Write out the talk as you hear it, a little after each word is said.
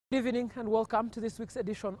Good evening and welcome to this week's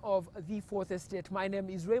edition of The Fourth Estate. My name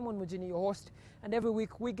is Raymond Mujini, your host, and every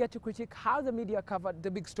week we get to critique how the media covered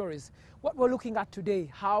the big stories. What we're looking at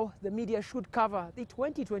today, how the media should cover the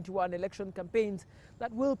 2021 election campaigns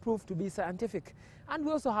that will prove to be scientific. And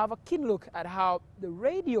we also have a keen look at how the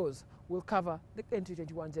radios will cover the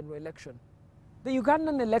 2021 general election. The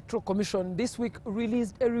Ugandan Electoral Commission this week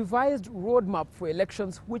released a revised roadmap for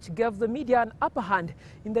elections which gave the media an upper hand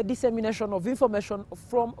in the dissemination of information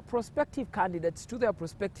from prospective candidates to their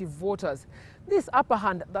prospective voters. This upper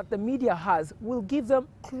hand that the media has will give them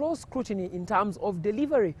close scrutiny in terms of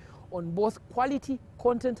delivery on both quality,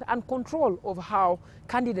 content and control of how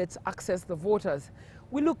candidates access the voters.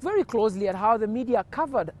 We look very closely at how the media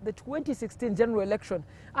covered the 2016 general election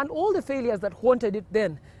and all the failures that haunted it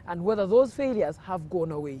then, and whether those failures have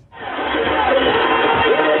gone away.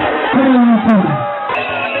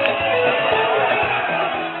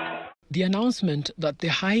 The announcement that the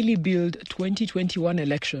highly billed 2021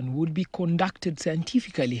 election would be conducted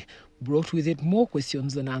scientifically brought with it more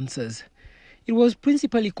questions than answers. It was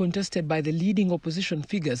principally contested by the leading opposition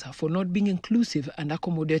figures for not being inclusive and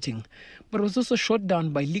accommodating, but was also shot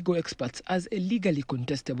down by legal experts as a legally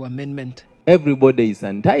contestable amendment. Everybody is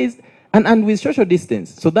sanitized and with social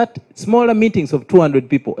distance, so that smaller meetings of 200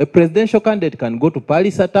 people, a presidential candidate can go to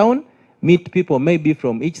Palisa town, meet people maybe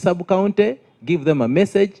from each sub-county, give them a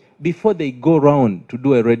message before they go round to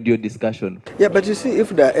do a radio discussion. Yeah, but you see, if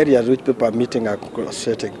there are areas which people are meeting are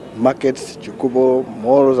setting, markets, Chukubo,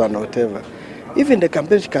 malls and whatever, even the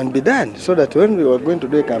campaigns can be done so that when we are going to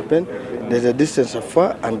do a campaign, there's a distance of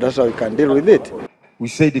far, and that's how we can deal with it. We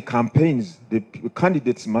say the campaigns, the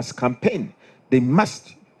candidates must campaign. They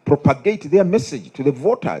must propagate their message to the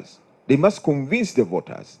voters. They must convince the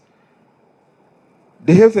voters.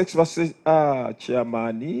 The health expert says,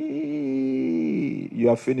 Chairman, you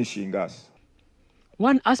are finishing us.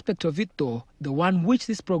 One aspect of it, though, the one which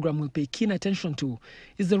this program will pay keen attention to,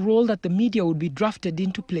 is the role that the media would be drafted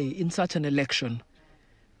into play in such an election.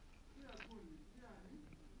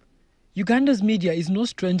 Uganda's media is no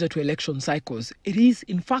stranger to election cycles. It is,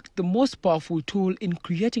 in fact, the most powerful tool in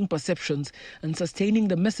creating perceptions and sustaining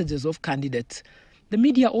the messages of candidates. The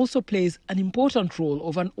media also plays an important role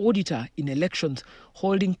of an auditor in elections,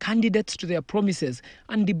 holding candidates to their promises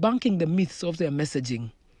and debunking the myths of their messaging.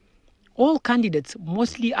 All candidates,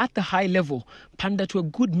 mostly at the high level, pander to a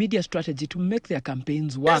good media strategy to make their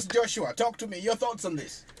campaigns work. Yes, Joshua, talk to me. Your thoughts on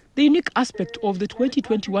this? The unique aspect of the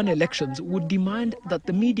 2021 elections would demand that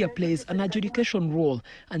the media plays an adjudication role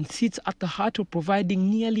and sits at the heart of providing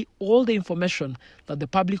nearly all the information that the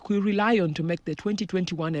public will rely on to make the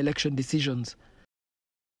 2021 election decisions.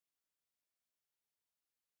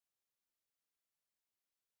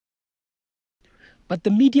 But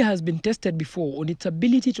the media has been tested before on its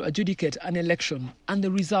ability to adjudicate an election, and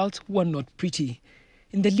the results were not pretty.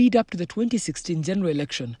 In the lead up to the 2016 general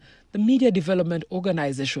election, the media development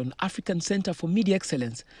organization African Center for Media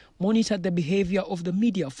Excellence monitored the behavior of the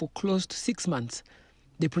media for close to 6 months.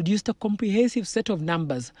 They produced a comprehensive set of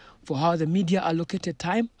numbers for how the media allocated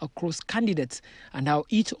time across candidates and how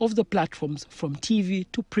each of the platforms from TV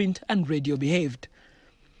to print and radio behaved.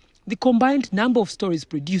 The combined number of stories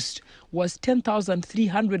produced was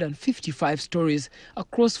 10,355 stories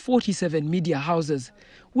across 47 media houses,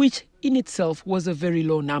 which in itself was a very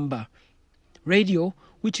low number. Radio,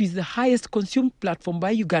 which is the highest consumed platform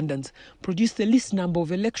by Ugandans, produced the least number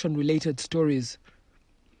of election-related stories.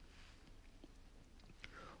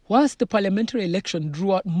 Whilst the parliamentary election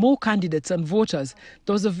drew out more candidates and voters,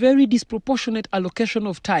 there was a very disproportionate allocation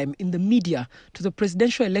of time in the media to the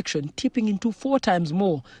presidential election, tipping into 4 times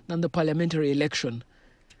more than the parliamentary election.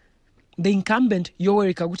 The incumbent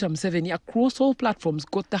Yoweri Kaguta Museveni across all platforms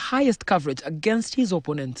got the highest coverage against his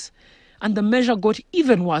opponents. And the measure got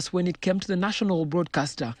even worse when it came to the national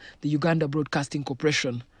broadcaster, the Uganda Broadcasting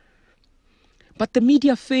Corporation. But the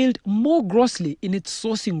media failed more grossly in its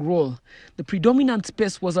sourcing role. The predominant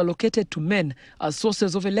space was allocated to men as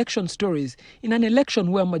sources of election stories in an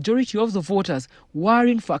election where a majority of the voters were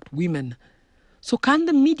in fact women. So can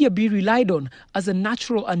the media be relied on as a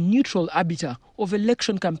natural and neutral arbiter of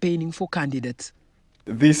election campaigning for candidates?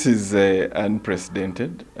 This is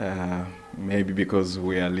unprecedented, maybe because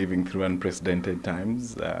we are living through unprecedented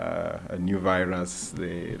times, a new virus,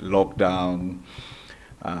 the lockdown,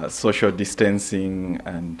 social distancing,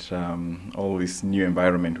 and all this new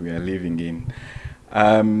environment we are living in.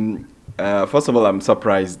 First of all, I'm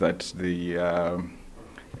surprised that the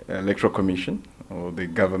Electoral Commission or the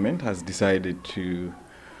government has decided to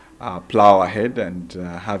plow ahead and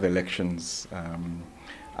have elections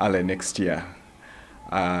early next year.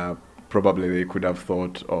 Probably they could have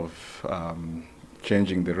thought of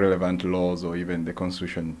changing the relevant laws or even the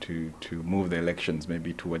constitution to move the elections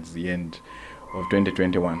maybe towards the end of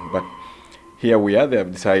 2021. But here we are, they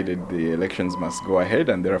have decided the elections must go ahead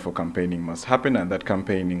and therefore campaigning must happen, and that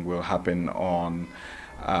campaigning will happen on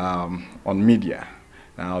media.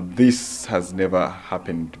 Now, this has never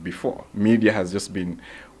happened before. Media has just been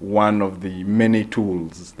one of the many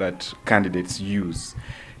tools that candidates use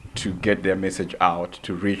to get their message out,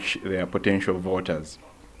 to reach their potential voters.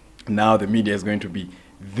 Now the media is going to be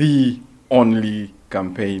the only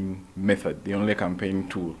campaign method, the only campaign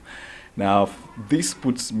tool. Now, this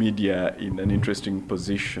puts media in an interesting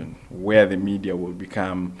position where the media will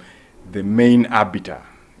become the main arbiter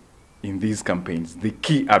in these campaigns, the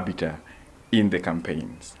key arbiter in the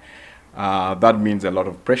campaigns. That means a lot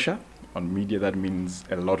of pressure on media. That means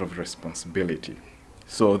a lot of responsibility.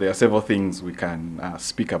 So there are several things we can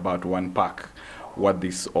speak about to unpack what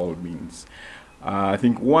this all means. I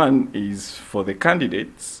think one is for the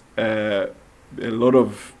candidates. A lot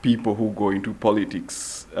of people who go into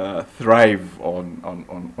politics thrive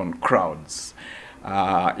on crowds,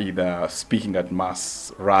 either speaking at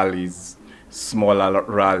mass rallies, smaller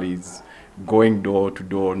rallies, going door to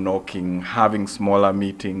door, knocking, having smaller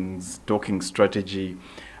meetings, talking strategy,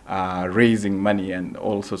 raising money, and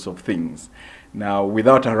all sorts of things. Now,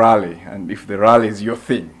 without a rally, and if the rally is your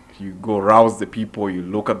thing, you go rouse the people, you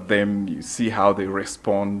look at them, you see how they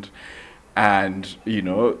respond, and, you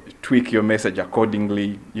know, tweak your message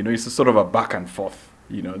accordingly. You know, it's a sort of a back and forth.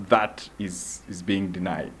 You know, that is being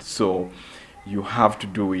denied. So you have to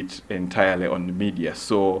do it entirely on the media.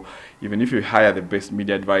 So even if you hire the best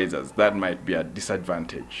media advisors, that might be a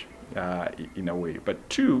disadvantage in a way. But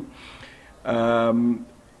two,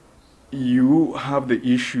 you have the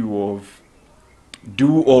issue of,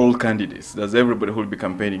 do all candidates, does everybody who will be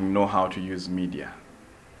campaigning know how to use media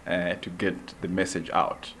to get the message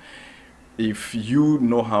out? If you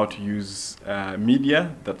know how to use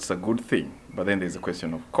media, that's a good thing. But then there's a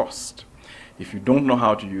question of cost. If you don't know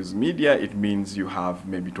how to use media, it means you have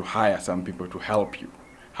maybe to hire some people to help you.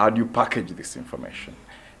 How do you package this information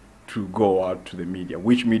to go out to the media?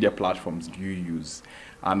 Which media platforms do you use?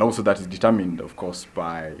 And also that is determined, of course,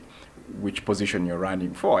 by which position you're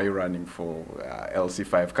running for. Are you running for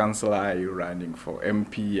LC5 councillor? Are you running for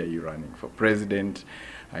MP? Are you running for president?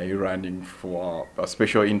 Are you running for a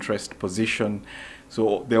special interest position?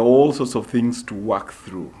 So there are all sorts of things to work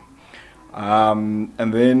through. And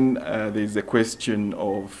then there's a question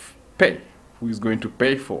of pay. Who is going to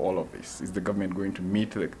pay for all of this? Is the government going to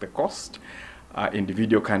meet the cost?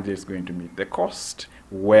 Individual candidates going to meet the cost?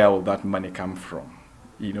 Where will that money come from?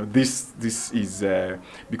 You know, this is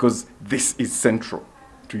because this is central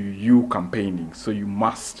to you campaigning. So you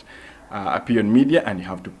must appear in media and you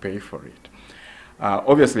have to pay for it.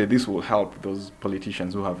 Obviously, this will help those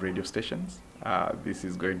politicians who have radio stations. This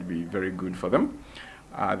is going to be very good for them.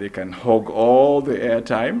 They can hog all the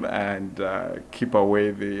airtime and keep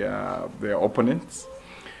away their opponents.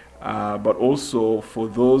 But also for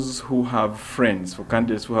those who have friends, for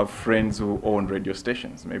candidates who have friends who own radio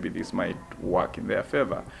stations, maybe this might work in their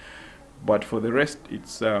favor. But for the rest,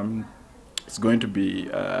 it's going to be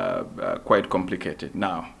quite complicated.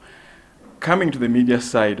 Now, coming to the media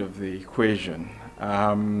side of the equation,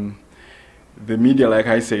 the media, like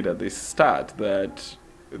I said at the start, that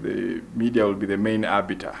the media will be the main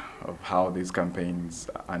arbiter of how these campaigns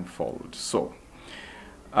unfold. So,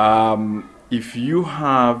 if you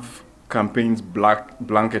have campaigns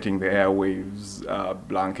blanketing the airwaves,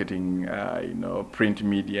 blanketing print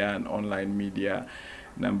media and online media,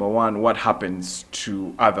 number one, what happens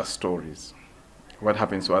to other stories? What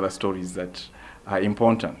happens to other stories that are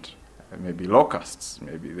important? Maybe locusts,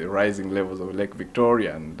 maybe the rising levels of Lake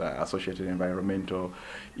Victoria and associated environmental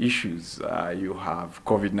issues. You have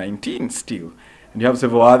COVID-19 still, and you have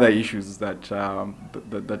several other issues that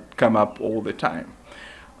that come up all the time.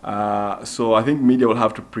 So I think media will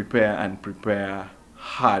have to prepare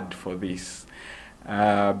hard for this,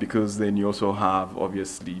 because then you also have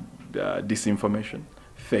obviously disinformation,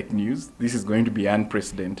 fake news. This is going to be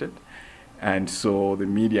unprecedented, and so the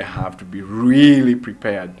media have to be really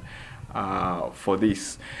prepared for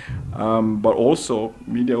this. But also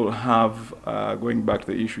media will have, going back to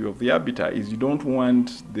the issue of the arbiter, is you don't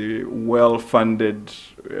want the well-funded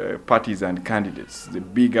parties and candidates, the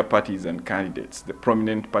bigger parties and candidates, the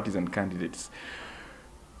prominent parties and candidates,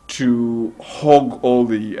 to hog all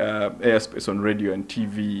the airspace on radio and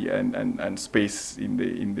TV and space in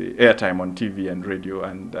the airtime on TV and radio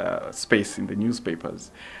and space in the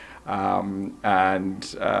newspapers. And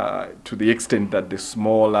to the extent that the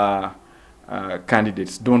smaller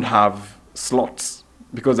candidates don't have slots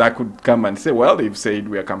because I could come and say, well, they've said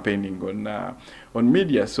we are campaigning on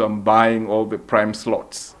media, so I'm buying all the prime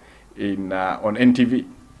slots in on NTV,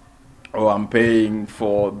 or I'm paying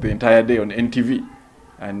for the entire day on NTV,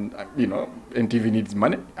 and you know, NTV needs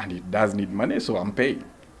money, and it does need money, so I'm paying.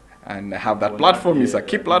 And have that platform is a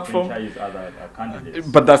key platform.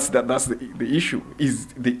 But that's the issue. Is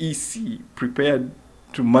the EC prepared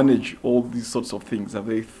to manage all these sorts of things? Have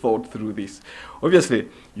they thought through this? Obviously,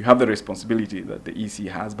 you have the responsibility that the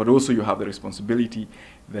EC has, but also you have the responsibility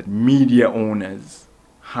that media owners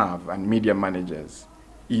have and media managers.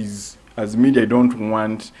 As media, don't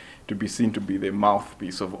want to be seen to be the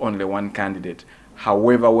mouthpiece of only one candidate,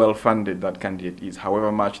 however well funded that candidate is,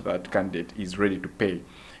 however much that candidate is ready to pay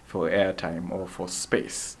for airtime or for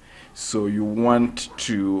space. So you want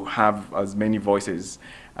to have as many voices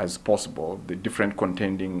as possible, the different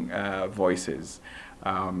contending voices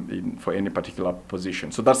for any particular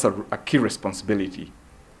position. So that's a key responsibility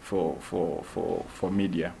for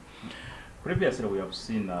media. Previously, we have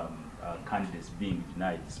seen candidates being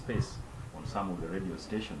denied space on some of the radio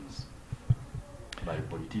stations by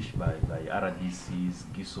politicians, by RDCs,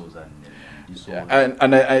 GISOs, and DISOs. Yeah,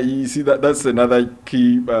 and you see that's another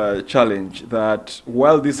key challenge, that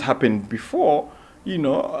while this happened before, you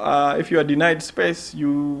know, if you are denied space,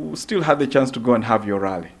 you still had the chance to go and have your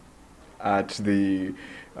rally at the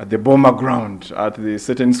Bomber ground, at the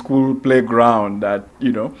certain school playground,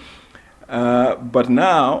 you know. But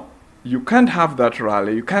now you can't have that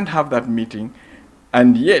rally, you can't have that meeting,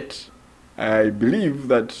 and yet I believe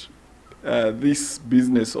that this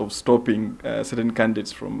business of stopping certain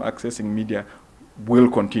candidates from accessing media will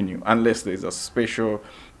continue unless there's a special,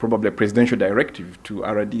 probably a presidential directive to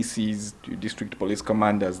RDCs, to district police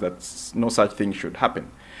commanders, that no such thing should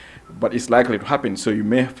happen. But it's likely to happen, so you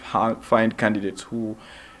may find candidates who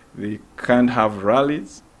they can't have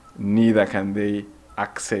rallies, neither can they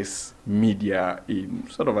access media in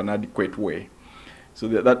sort of an adequate way. So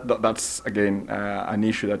that's again an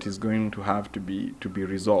issue that is going to have to be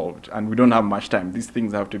resolved, and we don't have much time. These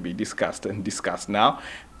things have to be discussed now,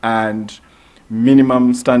 and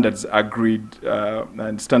minimum standards agreed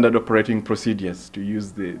and standard operating procedures, to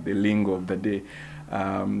use the lingo of the day,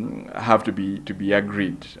 have to be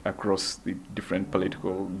agreed across the different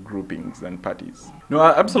political groupings and parties. No,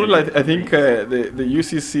 absolutely. I think the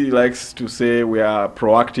UCC likes to say we are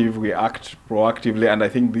proactive, we act proactively, and I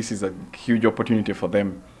think this is a huge opportunity for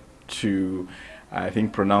them to, I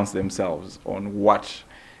think, pronounce themselves on what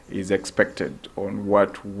is expected, on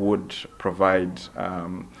what would provide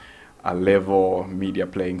a level media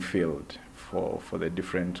playing field for the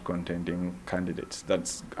different contending candidates.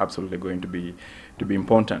 That's absolutely going to be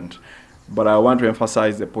important. But I want to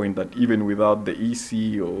emphasize the point that even without the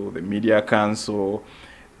EC or the Media Council,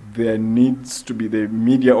 there needs to be the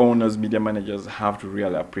media owners, media managers have to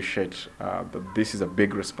really appreciate that this is a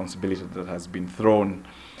big responsibility that has been thrown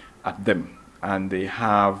at them, and they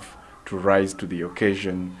have to rise to the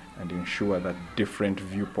occasion and ensure that different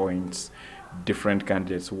viewpoints, different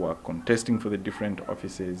candidates who are contesting for the different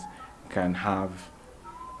offices can have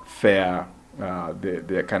fair,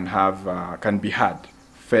 they can be heard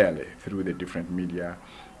fairly through the different media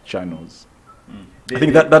channels. I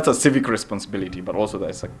think that's a civic responsibility, but also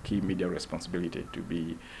that's a key media responsibility to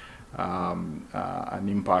be an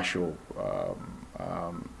impartial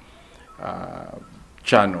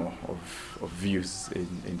channel of views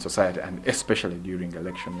in society, and especially during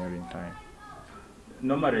electioneering time.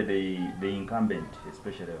 Normally, the incumbent,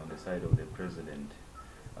 especially on the side of the president,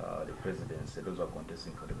 the presidents, those who are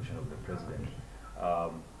contesting for the position of the president,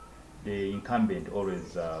 the incumbent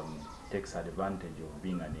always takes advantage of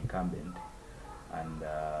being an incumbent, and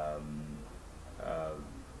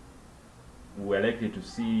we're likely to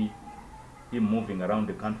see him moving around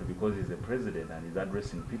the country because he's the president and he's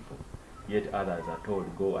addressing people. Yet others are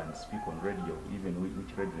told, go and speak on radio, even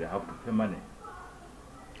which radio they have to pay money.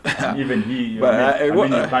 And even he, you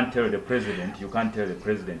can't tell the president. You can't tell the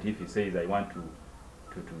president if he says, "I want to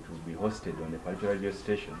be hosted on a particular radio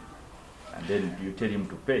station," and then you tell him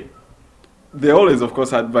to pay. There are always, of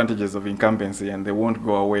course, advantages of incumbency, and they won't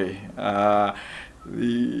go away. There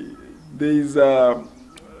is a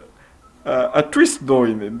twist, though,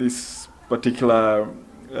 in this particular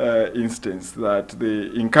instance, that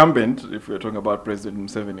the incumbent, if we're talking about President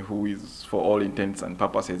Museveni, who is for all intents and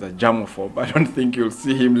purposes a jamophobe, I don't think you'll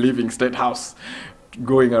see him leaving State House,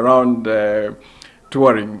 going around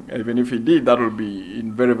touring. Even if he did, that will be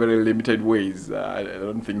in very, very limited ways. I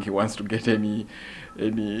don't think he wants to get any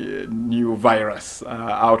new virus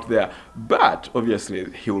out there. But obviously,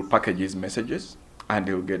 he will package his messages, and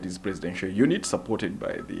he'll get his presidential unit supported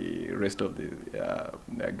by the rest of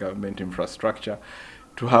the government infrastructure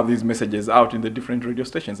to have these messages out in the different radio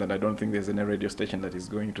stations, and I don't think there's any radio station that is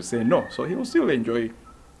going to say no. So he will still enjoy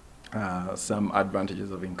some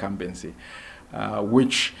advantages of incumbency,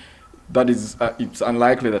 which that is, it's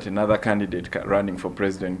unlikely that another candidate running for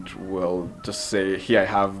president will just say, here I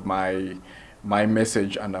have my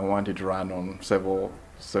message and I want it to run on several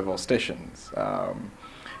stations,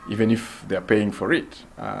 even if they're paying for it.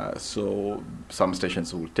 So some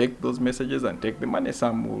stations will take those messages and take the money,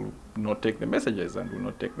 some will not take the messages and will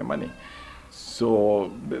not take the money.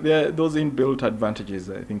 So those inbuilt advantages,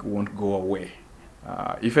 I think, won't go away.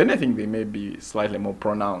 If anything, they may be slightly more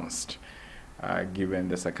pronounced given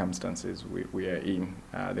the circumstances we are in.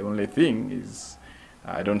 The only thing is,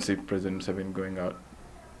 I don't see President Museveni going out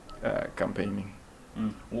campaigning.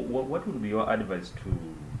 What would be your advice to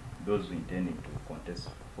those intending to contest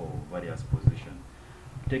for various positions,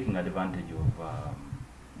 taking advantage of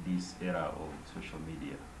this era of social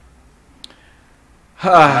media?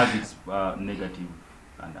 Has its negative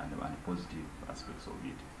and positive aspects of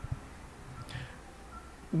it.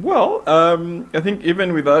 Well, I think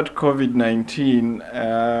even without COVID-19,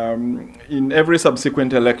 in every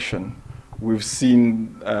subsequent election, we've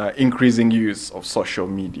seen increasing use of social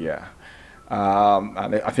media.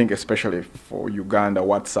 And I think especially for Uganda,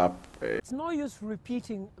 WhatsApp. It's no use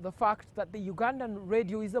repeating the fact that the Ugandan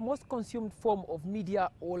radio is the most consumed form of media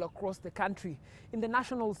all across the country. In the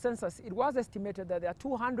national census, it was estimated that there are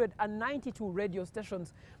 292 radio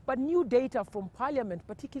stations, but new data from Parliament,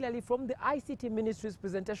 particularly from the ICT Ministry's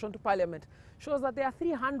presentation to Parliament, shows that there are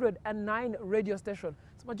 309 radio stations,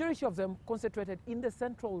 the majority of them concentrated in the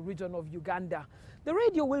central region of Uganda. The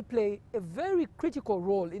radio will play a very critical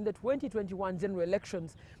role in the 2021 general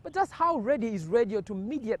elections, but just how ready is radio to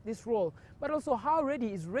mediate this role, but also how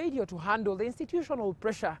ready is radio to handle the institutional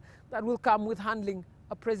pressure that will come with handling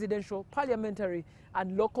a presidential, parliamentary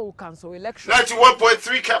and local council election.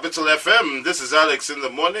 91.3 Capital FM. This is Alex in the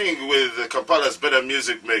morning with Kampala's Better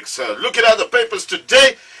Music Mix. Looking at the papers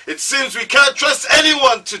today, it seems we can't trust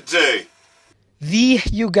anyone today. The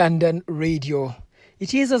Ugandan radio.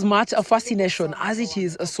 It is as much a fascination as it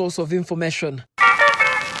is a source of information.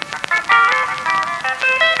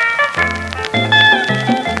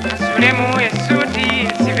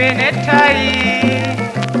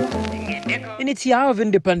 In its year of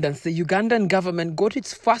independence, the Ugandan government got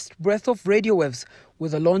its first breath of radio waves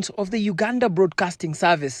with the launch of the Uganda Broadcasting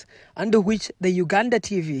Service, under which the Uganda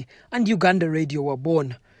TV and Uganda Radio were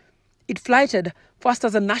born. It flighted first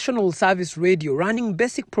as a national service radio, running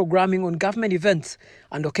basic programming on government events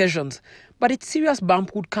and occasions, but its serious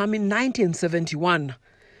bump would come in 1971.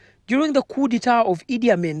 During the coup d'etat of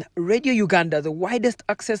Idi Amin, Radio Uganda, the widest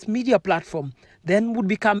access media platform, then would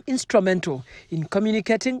become instrumental in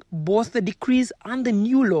communicating both the decrees and the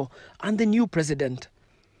new law and the new president.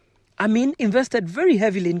 Amin invested very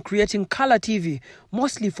heavily in creating color TV,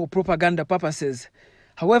 mostly for propaganda purposes.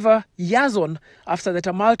 However, years on, after the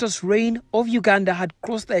tumultuous reign of Uganda had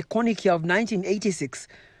crossed the iconic year of 1986,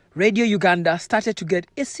 Radio Uganda started to get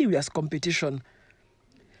a serious competition.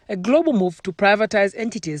 A global move to privatize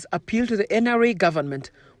entities appealed to the NRA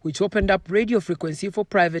government, which opened up radio frequency for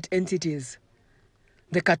private entities.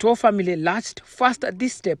 The Kato family latched fast at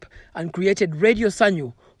this step and created Radio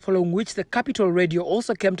Sanyu, following which the Capital Radio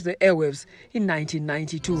also came to the airwaves in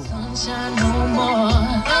 1992.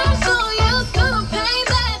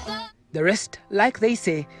 The rest, like they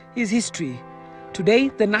say, is history. Today,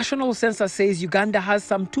 the national census says Uganda has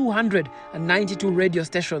some 292 radio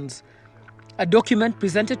stations. A document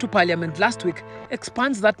presented to Parliament last week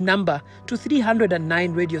expands that number to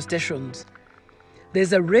 309 radio stations.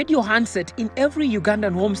 There's a radio handset in every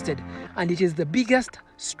Ugandan homestead, and it is the biggest,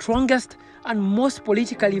 strongest, and most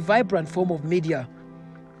politically vibrant form of media.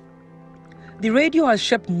 The radio has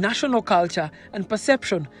shaped national culture and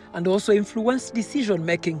perception and also influenced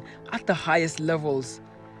decision-making at the highest levels.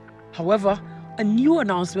 However, a new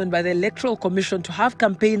announcement by the Electoral Commission to have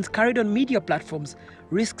campaigns carried on media platforms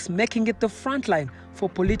risks making it the front line for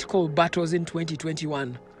political battles in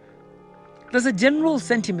 2021. There's a general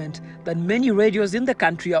sentiment that many radios in the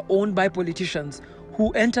country are owned by politicians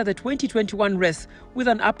who enter the 2021 race with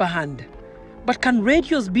an upper hand. But can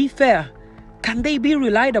radios be fair? Can they be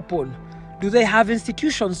relied upon? Do they have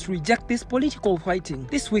institutions to reject this political fighting?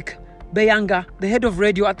 This week, Bayanga, the head of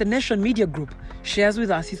radio at the Nation Media Group, shares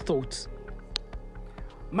with us his thoughts.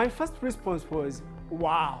 My first response was,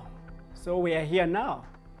 wow, so we are here now.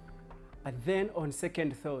 But then on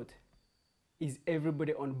second thought, is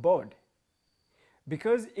everybody on board?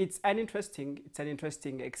 Because it's an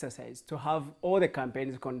interesting exercise to have all the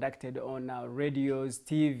campaigns conducted on radios,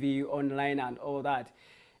 TV, online and all that.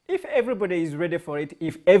 if everybody is ready for it,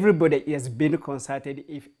 if everybody has been consulted,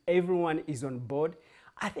 if everyone is on board,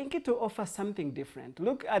 I think it will offer something different.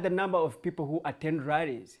 Look at the number of people who attend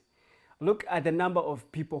rallies. Look at the number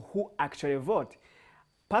of people who actually vote.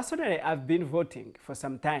 Personally, I've been voting for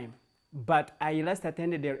some time, but I last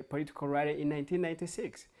attended a political rally in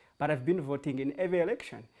 1996. But I've been voting in every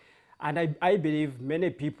election. And I believe many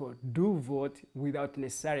people do vote without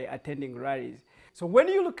necessarily attending rallies. So when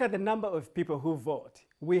you look at the number of people who vote,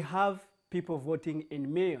 we have people voting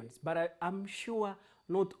in millions, but I'm sure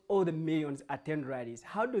not all the millions attend rallies.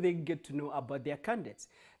 How do they get to know about their candidates?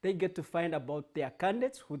 They get to find about their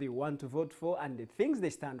candidates, who they want to vote for, and the things they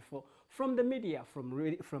stand for from the media,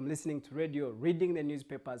 from listening to radio, reading the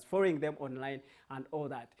newspapers, following them online, and all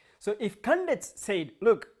that. So if candidates said,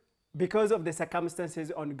 look, because of the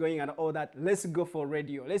circumstances ongoing and all that, let's go for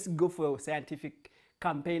radio, let's go for scientific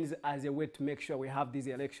campaigns as a way to make sure we have these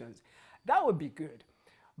elections, that would be good.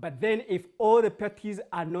 But then if all the parties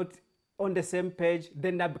are not on the same page,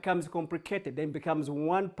 then that becomes complicated. Then becomes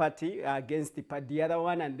one party against the other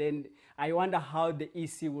one, and then I wonder how the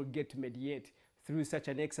EC will get to mediate through such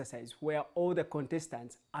an exercise where all the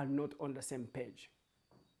contestants are not on the same page.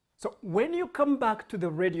 So when you come back to the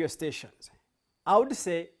radio stations, I would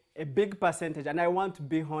say a big percentage, and I want to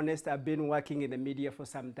be honest, I've been working in the media for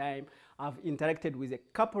some time. I've interacted with a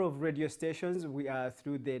couple of radio stations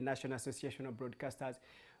through the National Association of Broadcasters.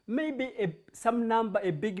 Maybe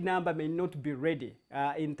a big number may not be ready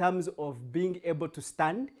in terms of being able to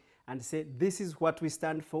stand and say, this is what we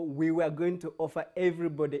stand for. We were going to offer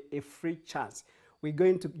everybody a free chance. We're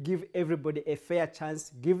going to give everybody a fair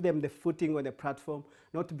chance, give them the footing on the platform,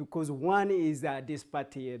 not because one is this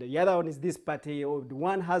party, the other one is this party, or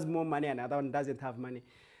one has more money and the other one doesn't have money.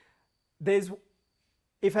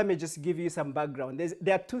 If I may just give you some background,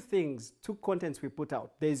 there are two things, two contents we put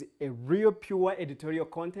out. There's a real pure editorial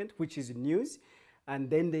content, which is news, and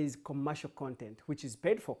then there's commercial content, which is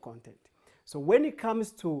paid for content. So when it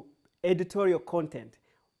comes to editorial content,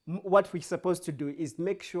 what we're supposed to do is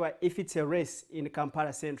make sure if it's a race in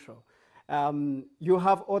Kampala Central, you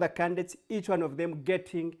have all the candidates, each one of them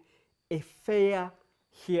getting a fair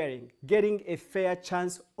hearing, getting a fair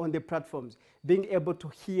chance on the platforms, being able to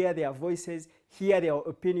hear their voices, hear their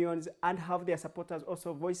opinions, and have their supporters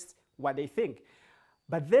also voice what they think.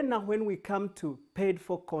 But then now when we come to paid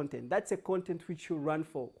for content, that's a content which you run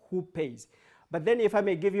for who pays. But then if I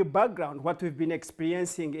may give you background, what we've been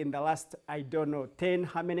experiencing in the last, I don't know, 10,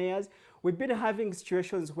 how many years, we've been having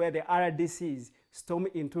situations where the RDCs storm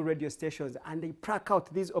into radio stations and they pluck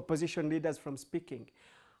out these opposition leaders from speaking.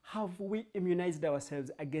 Have we immunized ourselves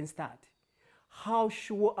against that? How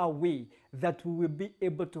sure are we that we will be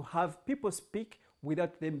able to have people speak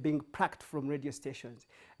without them being plucked from radio stations?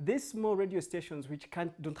 These small radio stations which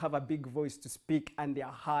don't have a big voice to speak and they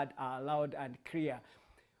are heard, are loud and clear,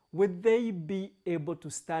 would they be able to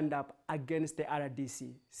stand up against the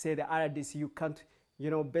RDC? Say the RDC, you can't,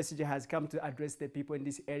 Besigye has come to address the people in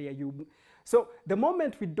this area. So the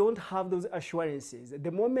moment we don't have those assurances,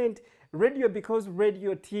 the moment because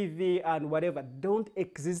radio, TV, and whatever don't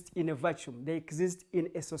exist in a vacuum, they exist in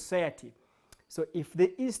a society. So if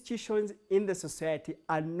the institutions in the society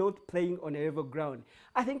are not playing on a level ground,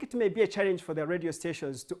 I think it may be a challenge for the radio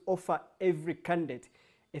stations to offer every candidate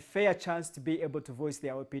a fair chance to be able to voice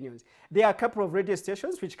their opinions. There are a couple of radio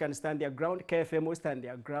stations which can stand their ground. KFM will stand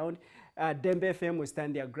their ground. Dembe FM will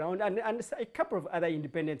stand their ground. And a couple of other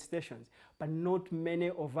independent stations. But not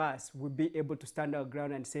many of us will be able to stand our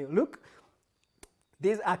ground and say, look,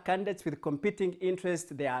 these are candidates with competing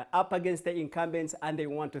interests. They are up against the incumbents and they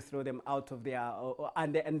want to throw them out of their,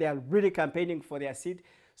 and they are really campaigning for their seat.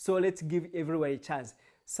 So let's give everyone a chance.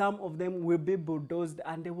 Some of them will be bulldozed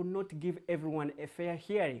and they will not give everyone a fair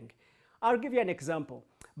hearing. I'll give you an example.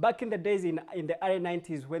 Back in the days in the early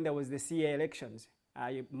 90s when there was the CA elections,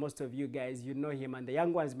 most of you guys, you know him, and the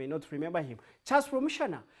young ones may not remember him. Charles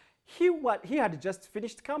Promushana, he had just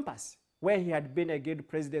finished campus, where he had been a good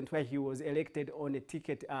president, where he was elected on a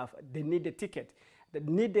ticket, they need a ticket. They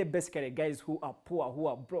needed basically guys who are poor, who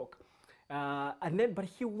are broke. But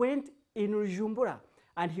he went in Rujumbura,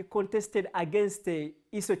 and he contested against the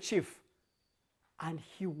ISO chief, and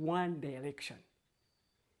he won the election.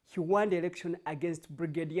 He won the election against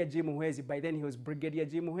Brigadier Jim Muhwezi. By then, he was Brigadier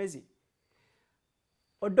Jim Muhwezi.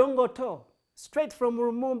 Odongo To, straight from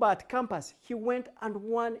Lumumba at campus, he went and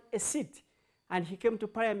won a seat, and he came to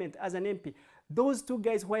parliament as an MP. Those two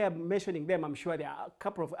guys who I am mentioning them, I'm sure there are a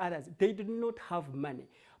couple of others, they did not have money.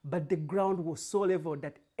 but the ground was so level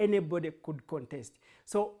that anybody could contest.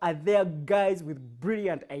 So are there guys with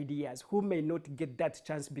brilliant ideas who may not get that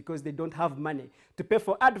chance because they don't have money to pay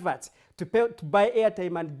for adverts, to buy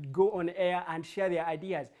airtime and go on air and share their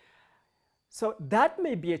ideas? So that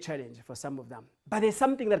may be a challenge for some of them, but there's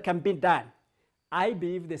something that can be done. I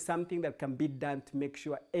believe there's something that can be done to make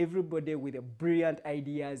sure everybody with brilliant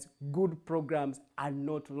ideas, good programs are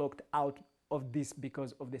not locked out of this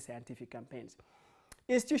because of the scientific campaigns.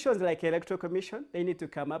 Institutions like Electoral Commission, they need to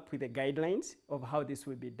come up with the guidelines of how this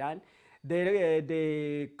will be done.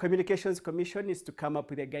 The Communications Commission needs to come up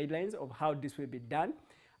with the guidelines of how this will be done.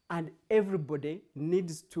 And everybody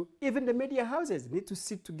needs to, even the media houses, need to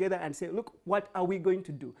sit together and say, look, what are we going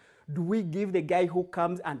to do? Do we give the guy who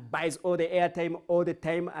comes and buys all the airtime all the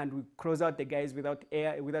time and we close out the guys without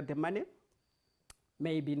the money?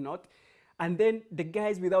 Maybe not. And then the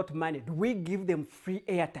guys without money, do we give them free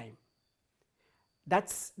airtime?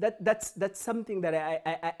 That's something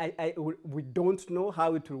that we don't know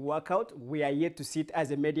how it will work out. We are yet to sit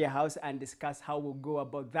as a media house and discuss how we'll go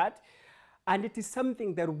about that. And it is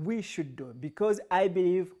something that we should do because I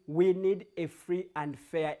believe we need a free and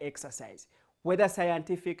fair exercise, whether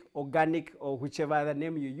scientific, organic, or whichever other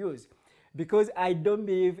name you use. Because I don't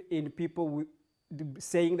believe in people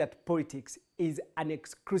saying that politics is an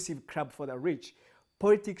exclusive club for the rich.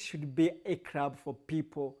 Politics should be a club for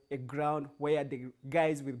people, a ground where the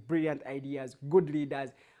guys with brilliant ideas, good leaders,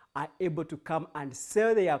 are able to come and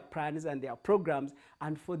sell their plans and their programs,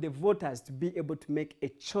 and for the voters to be able to make a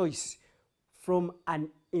choice from an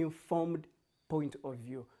informed point of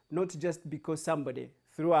view, not just because somebody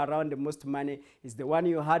threw around the most money is the one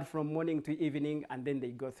you had from morning to evening and then they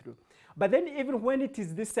go through. But then even when it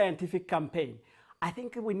is this scientific campaign, I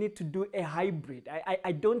think we need to do a hybrid.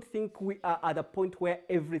 I don't think we are at the point where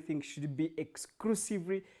everything should be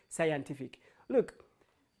exclusively scientific. Look,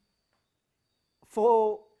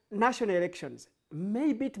 for national elections,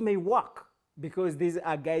 maybe it may work because these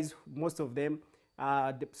are guys, most of them,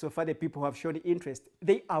 so far the people who have shown interest,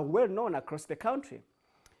 they are well known across the country.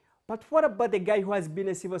 But what about the guy who has been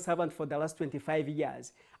a civil servant for the last 25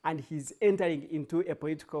 years and he's entering into a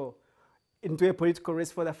political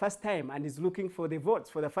race for the first time and is looking for the votes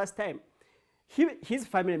for the first time? His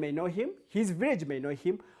family may know him, his village may know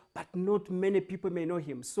him, but not many people may know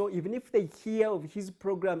him. So even if they hear of his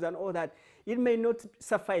programs and all that, it may not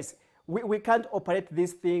suffice. We can't operate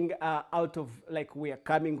this thing out of like we are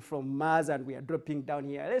coming from Mars and we are dropping down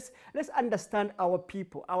here. Let's understand our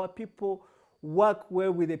people. Our people work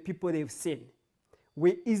well with the people they've seen.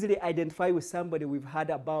 We easily identify with somebody we've heard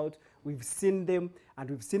about, we've seen them, and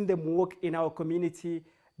we've seen them work in our community.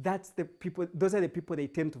 That's the people, those are the people they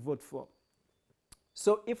tend to vote for.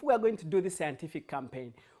 So if we are going to do this scientific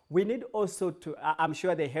campaign, we need also to, I'm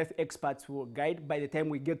sure the health experts will guide by the time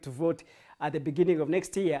we get to vote at the beginning of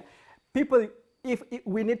next year.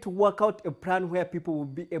 We need to work out a plan where people will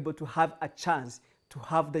be able to have a chance to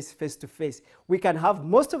have this face-to-face. We can have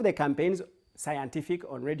most of the campaigns scientific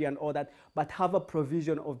on radio and all that, but have a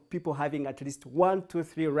provision of people having at least 1, 2,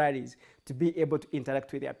 3 rallies to be able to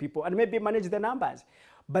interact with their people and maybe manage the numbers.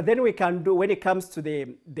 But then we can do, when it comes to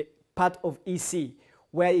the part of EC,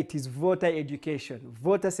 where it is voter education,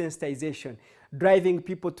 voter sensitization, driving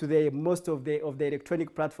people to most of the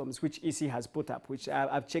electronic platforms which EC has put up, which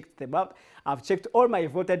I've checked them out. I've checked all my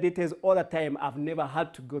voter details all the time. I've never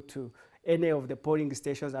had to go to any of the polling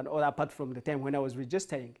stations and all apart from the time when I was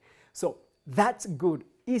registering. So that's good.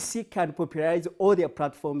 EC can popularize all their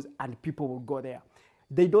platforms and people will go there.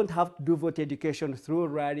 They don't have to do voter education through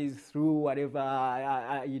rallies, through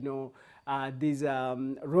whatever, these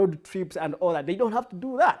road trips and all that. They don't have to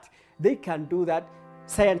do that. They can do that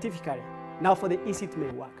scientifically. Now for the EC it may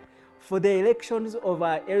work. For the elections of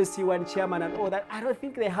LC1 chairman and all that, I don't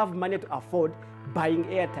think they have money to afford buying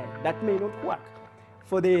airtime. That may not work.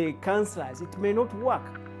 For the councillors, it may not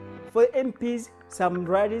work. For the MPs, some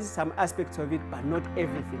rallies, some aspects of it, but not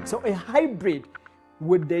everything. So a hybrid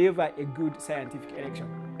would deliver a good scientific election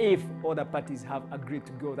if other parties have agreed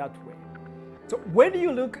to go that way. So when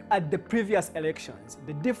you look at the previous elections,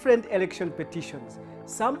 the different election petitions,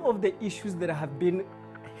 some of the issues that have been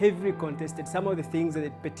heavily contested, some of the things that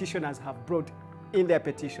the petitioners have brought in their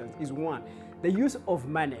petitions is one, the use of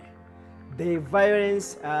money, the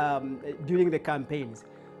violence during the campaigns.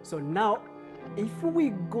 So now, if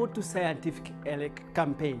we go to scientific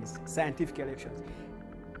campaigns, scientific elections,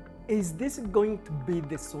 is this going to be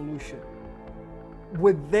the solution?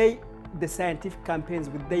 Would the scientific campaigns,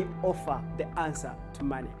 would they offer the answer to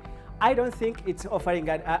money? I don't think it's offering,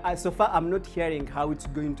 so far I'm not hearing how it's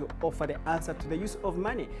going to offer the answer to the use of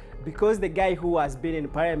money, because the guy who has been in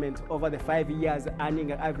parliament over the 5 years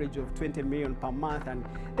earning an average of 20 million per month, and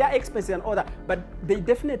they are expensive and all that, but they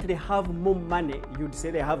definitely have more money. You'd say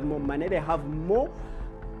they have more money, they have more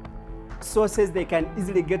sources, they can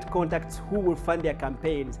easily get contacts who will fund their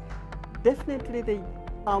campaigns. Definitely they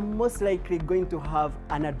are most likely going to have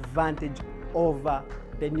an advantage over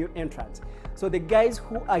the new entrants. So the guys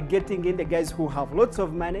who are getting in, the guys who have lots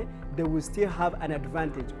of money, they will still have an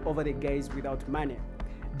advantage over the guys without money.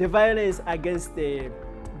 The violence against the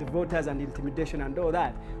voters and intimidation and all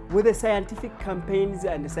that, will the scientific campaigns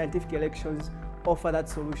and the scientific elections offer that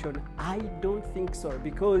solution? I don't think so,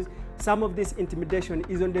 because some of this intimidation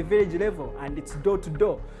is on the village level and it's door to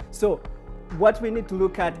door. So what we need to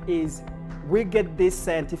look at is, we get these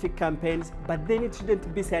scientific campaigns, but then it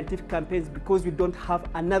shouldn't be scientific campaigns because we don't have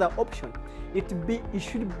another option. It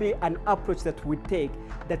should be an approach that we take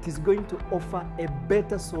that is going to offer a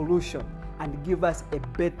better solution and give us a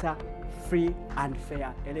better, free and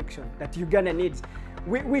fair election that Uganda needs.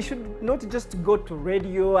 We should not just go to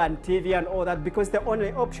radio and TV and all that because the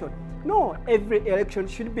only option. No, every election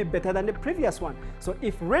should be better than the previous one. So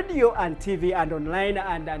if radio and TV and online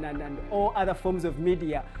and all other forms of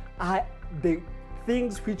media are the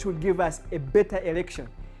things which will give us a better election,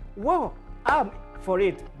 well, I'm for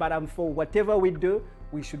it, but I'm for whatever we do,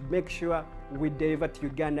 we should make sure we deliver to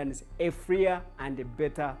Ugandans a freer and a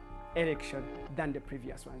better election than the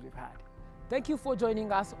previous ones we've had. Thank you for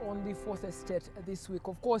joining us on the Fourth Estate this week.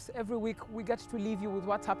 Of course, every week we get to leave you with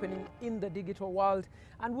what's happening in the digital world,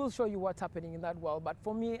 and we'll show you what's happening in that world. But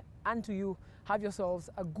for me and to you, have yourselves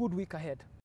a good week ahead.